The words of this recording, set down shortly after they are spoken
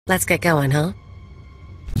Let's get going, huh?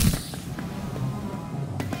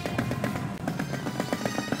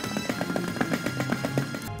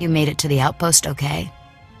 You made it to the outpost okay?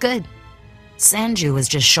 Good. Sanju was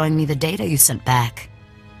just showing me the data you sent back.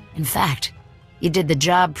 In fact, you did the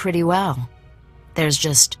job pretty well. There's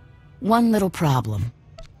just one little problem.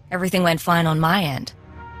 Everything went fine on my end.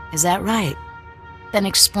 Is that right? Then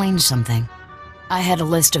explain something. I had a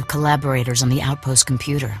list of collaborators on the outpost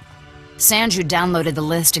computer. Sanju downloaded the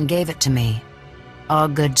list and gave it to me. All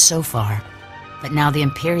good so far. But now the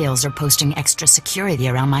Imperials are posting extra security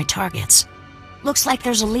around my targets. Looks like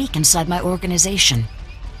there's a leak inside my organization.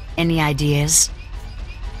 Any ideas?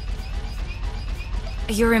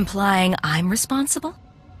 You're implying I'm responsible?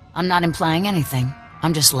 I'm not implying anything.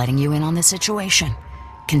 I'm just letting you in on the situation.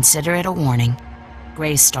 Consider it a warning.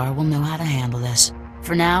 Greystar will know how to handle this.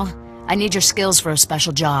 For now, I need your skills for a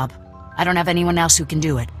special job. I don't have anyone else who can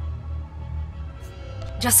do it.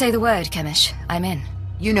 Just say the word, Chemish. I'm in.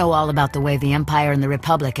 You know all about the way the Empire and the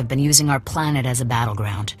Republic have been using our planet as a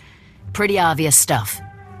battleground. Pretty obvious stuff.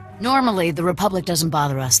 Normally, the Republic doesn't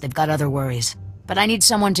bother us. They've got other worries. But I need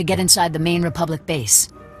someone to get inside the main Republic base.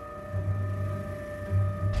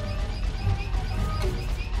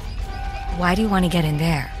 Why do you want to get in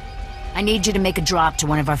there? I need you to make a drop to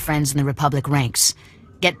one of our friends in the Republic ranks.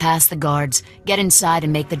 Get past the guards, get inside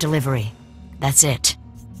and make the delivery. That's it.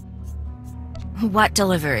 What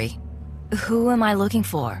delivery? Who am I looking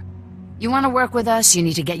for? You want to work with us, you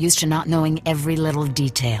need to get used to not knowing every little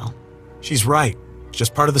detail. She's right. It's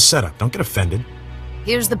just part of the setup. Don't get offended.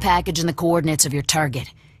 Here's the package and the coordinates of your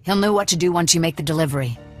target. He'll know what to do once you make the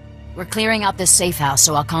delivery. We're clearing out this safe house,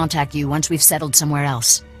 so I'll contact you once we've settled somewhere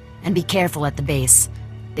else. And be careful at the base.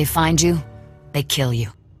 They find you, they kill you.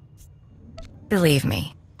 Believe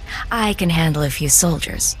me, I can handle a few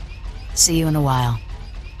soldiers. See you in a while.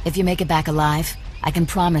 If you make it back alive, I can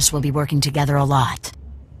promise we'll be working together a lot.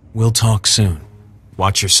 We'll talk soon.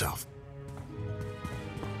 Watch yourself.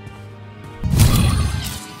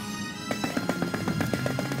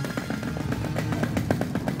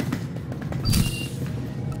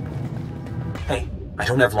 Hey, I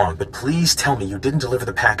don't have long, but please tell me you didn't deliver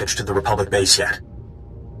the package to the Republic base yet.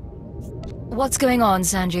 What's going on,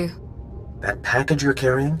 Sanju? That package you're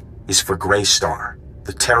carrying is for Greystar,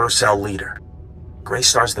 the Terror Cell leader.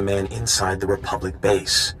 Greystar's the man inside the Republic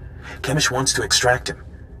base. Chemish wants to extract him,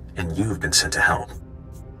 and you've been sent to help.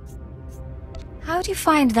 How'd you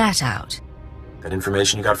find that out? That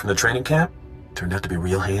information you got from the training camp turned out to be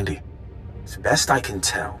real handy. As best I can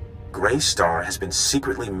tell, Greystar has been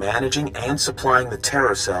secretly managing and supplying the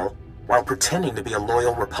Terror Cell while pretending to be a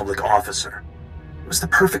loyal Republic officer. It was the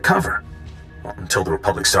perfect cover. Well, until the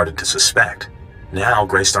Republic started to suspect. Now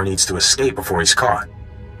Greystar needs to escape before he's caught.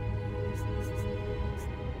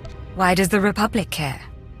 Why does the Republic care?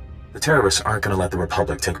 The terrorists aren't going to let the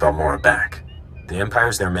Republic take Balmora back. The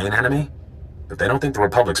Empire's their main enemy, but they don't think the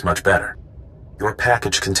Republic's much better. Your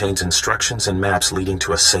package contains instructions and maps leading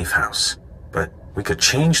to a safe house. But we could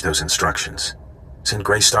change those instructions. Send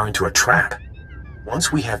Greystar into a trap.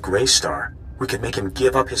 Once we have Greystar, we could make him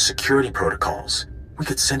give up his security protocols. We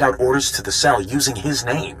could send out orders to the cell using his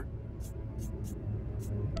name.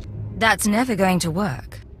 That's never going to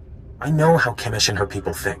work. I know how Chemish and her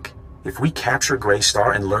people think. If we capture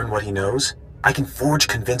Greystar and learn what he knows, I can forge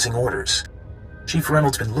convincing orders. Chief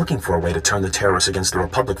Reynolds' been looking for a way to turn the terrorists against the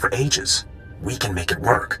Republic for ages. We can make it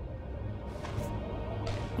work.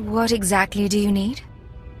 What exactly do you need?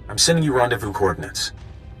 I'm sending you rendezvous coordinates.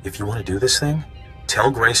 If you want to do this thing,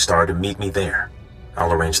 tell Greystar to meet me there.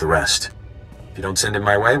 I'll arrange the rest. If you don't send him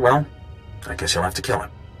my way, well, I guess you'll have to kill him.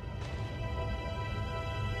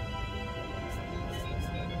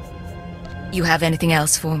 You have anything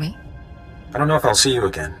else for me? I don't know if I'll see you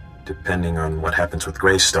again. Depending on what happens with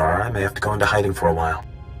Greystar, I may have to go into hiding for a while.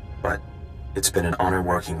 But it's been an honor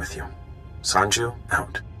working with you. Sanju,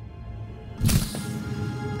 out.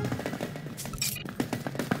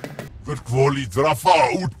 Verkwoli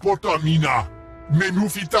drafa ut potamina.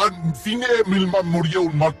 Menufitan fine milma muriel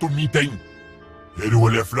matumitain.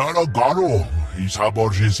 Eruele flara garo. Isabor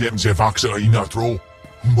jesem se vaxa inatro.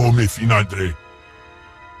 Bome finadre.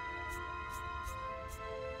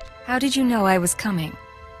 How did you know I was coming?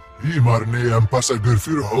 Imarne am pasager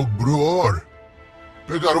für hog broor.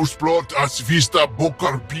 Pegarus plot as vista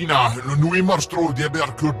bokarpina nui marstro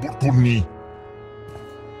deberkur burkurni.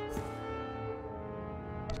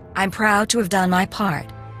 I'm proud to have done my part.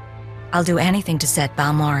 I'll do anything to set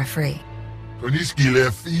Balmora free. Koniskile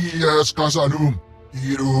fias kasanum.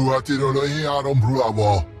 Iru atirolo arom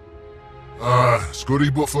bruavo.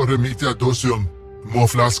 Skoribo for remita dosum.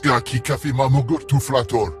 Moflaska kikafi mamugur tu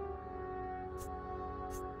flator.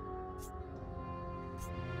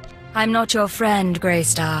 I'm not your friend,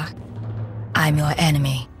 Greystar. I'm your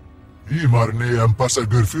enemy. Imarne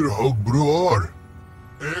ambassador für Hoogbror.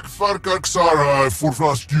 Ik varkar Xara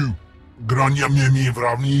forflastu. Grania miemi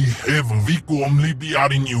vravni hev viku omlibi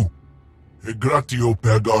arinju. Gratio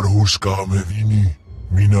pegar huska me vini.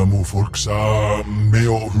 Mina mu forksa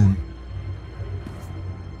meohun.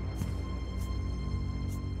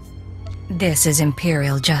 This is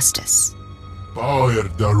Imperial justice. Power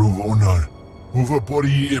daruvonar.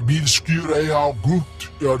 Huvapori bilskure au gut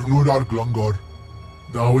nudar glongar.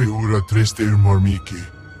 Dawi hura trester marmiki.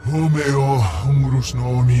 Homeo umrus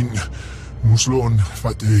nonin muslon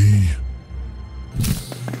fatei.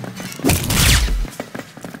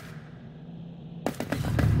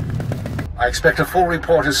 I expect a full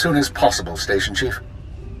report as soon as possible, Station Chief.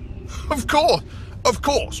 Of course.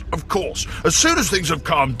 As soon as things have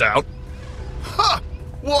calmed down. Ha!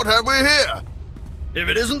 What have we here? If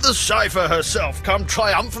it isn't the Cypher herself come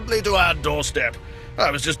triumphantly to our doorstep. I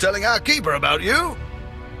was just telling our keeper about you.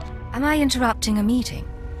 Am I interrupting a meeting?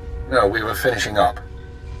 No, we were finishing up.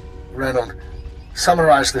 Reynolds,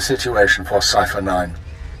 summarize the situation for Cypher 9.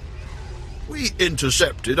 We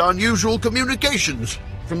intercepted unusual communications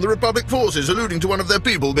from the Republic forces alluding to one of their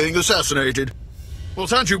people being assassinated. Well,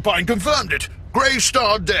 Sanju Pine confirmed it.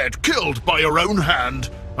 Greystar dead, killed by your own hand.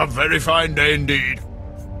 A very fine day indeed.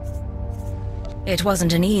 It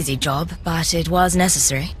wasn't an easy job, but it was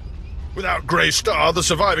necessary. Without Greystar, the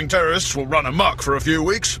surviving terrorists will run amok for a few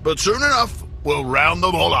weeks, but soon enough, we'll round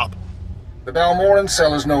them all up. The Balmoran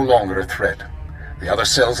cell is no longer a threat. The other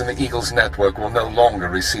cells in the Eagle's network will no longer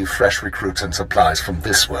receive fresh recruits and supplies from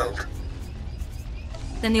this world.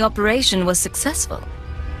 Then the operation was successful.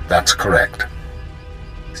 That's correct.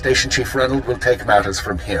 Station Chief Reynolds will take matters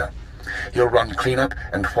from here. He'll run cleanup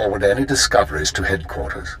and forward any discoveries to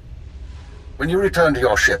headquarters. When you return to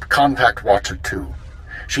your ship, contact Watcher 2.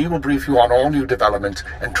 She will brief you on all new developments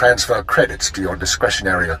and transfer credits to your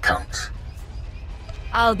discretionary accounts.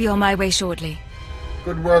 I'll be on my way shortly.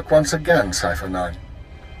 Good work once again, Cypher 9.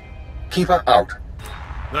 Keep her out.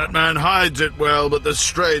 That man hides it well, but the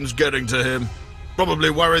strain's getting to him.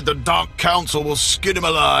 Probably worried the Dark Council will skin him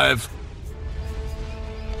alive.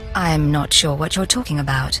 I'm not sure what you're talking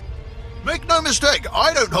about. Make no mistake,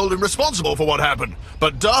 I don't hold him responsible for what happened,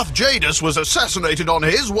 but Darth Jadus was assassinated on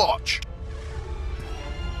his watch.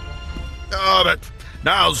 But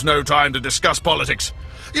now's no time to discuss politics.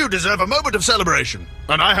 You deserve a moment of celebration,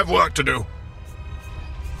 and I have work to do.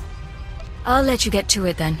 I'll let you get to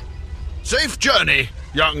it then. Safe journey,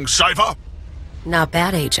 young Cypher. Not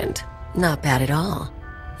bad, Agent. Not bad at all.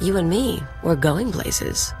 You and me, we're going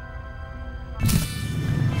places.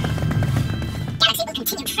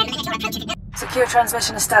 Secure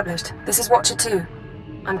transmission established. This is Watcher 2.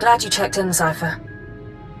 I'm glad you checked in, Cypher.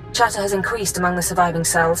 Chatter has increased among the surviving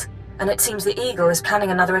cells, and it seems the Eagle is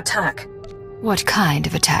planning another attack. What kind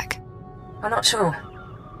of attack? I'm not sure.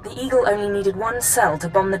 The Eagle only needed one cell to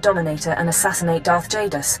bomb the Dominator and assassinate Darth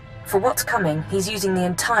Jadus. For what's coming, he's using the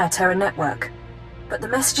entire Terra network. But the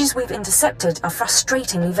messages we've intercepted are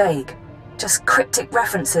frustratingly vague. Just cryptic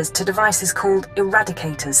references to devices called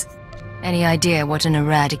Eradicators. Any idea what an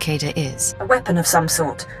eradicator is? A weapon of some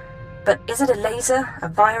sort. But is it a laser? A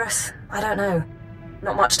virus? I don't know.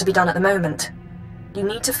 Not much to be done at the moment. You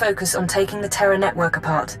need to focus on taking the Terra network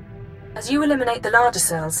apart. As you eliminate the larger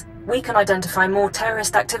cells, we can identify more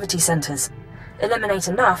terrorist activity centers. Eliminate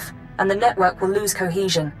enough, and the network will lose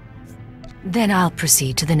cohesion. Then I'll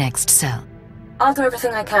proceed to the next cell. I'll do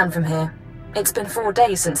everything I can from here. It's been 4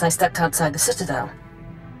 days since I stepped outside the Citadel.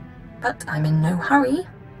 But I'm in no hurry.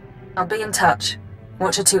 I'll be in touch.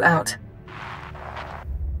 Watcher 2 out.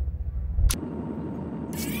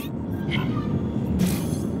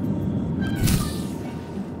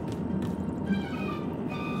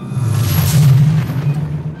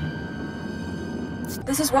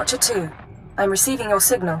 This is Watcher 2. I'm receiving your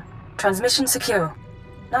signal. Transmission secure.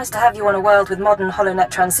 Nice to have you on a world with modern HoloNet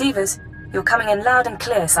transceivers. You're coming in loud and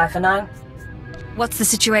clear, Cypher 9. What's the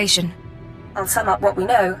situation? I'll sum up what we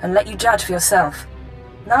know and let you judge for yourself.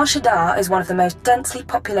 Nar Shaddaa is one of the most densely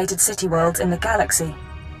populated city worlds in the galaxy.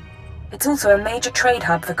 It's also a major trade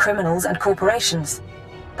hub for criminals and corporations.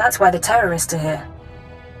 That's why the terrorists are here.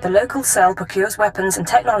 The local cell procures weapons and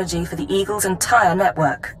technology for the Eagle's entire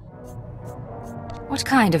network. What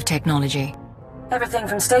kind of technology? Everything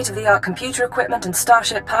from state-of-the-art computer equipment and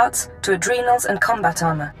starship parts to adrenals and combat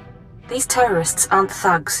armor. These terrorists aren't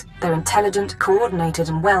thugs. They're intelligent, coordinated,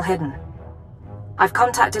 and well hidden. I've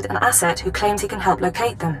contacted an asset who claims he can help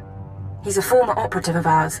locate them. He's a former operative of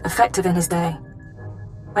ours, effective in his day.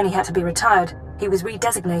 When he had to be retired, he was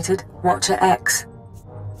redesignated Watcher X.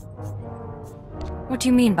 What do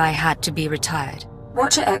you mean by had to be retired?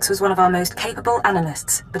 Watcher X was one of our most capable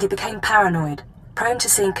analysts, but he became paranoid, prone to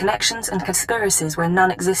seeing connections and conspiracies where none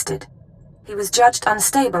existed. He was judged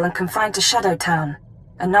unstable and confined to Shadow Town,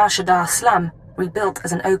 a Nar Shaddaa slum rebuilt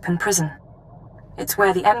as an open prison. It's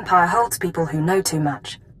where the Empire holds people who know too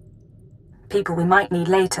much. People we might need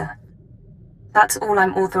later. That's all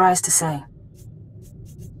I'm authorized to say.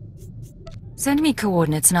 Send me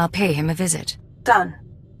coordinates and I'll pay him a visit. Done.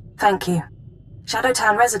 Thank you.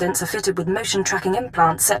 Shadowtown residents are fitted with motion tracking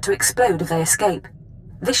implants set to explode if they escape.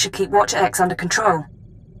 This should keep Watcher X under control.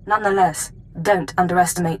 Nonetheless, don't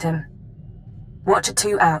underestimate him. Watcher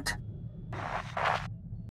 2 out.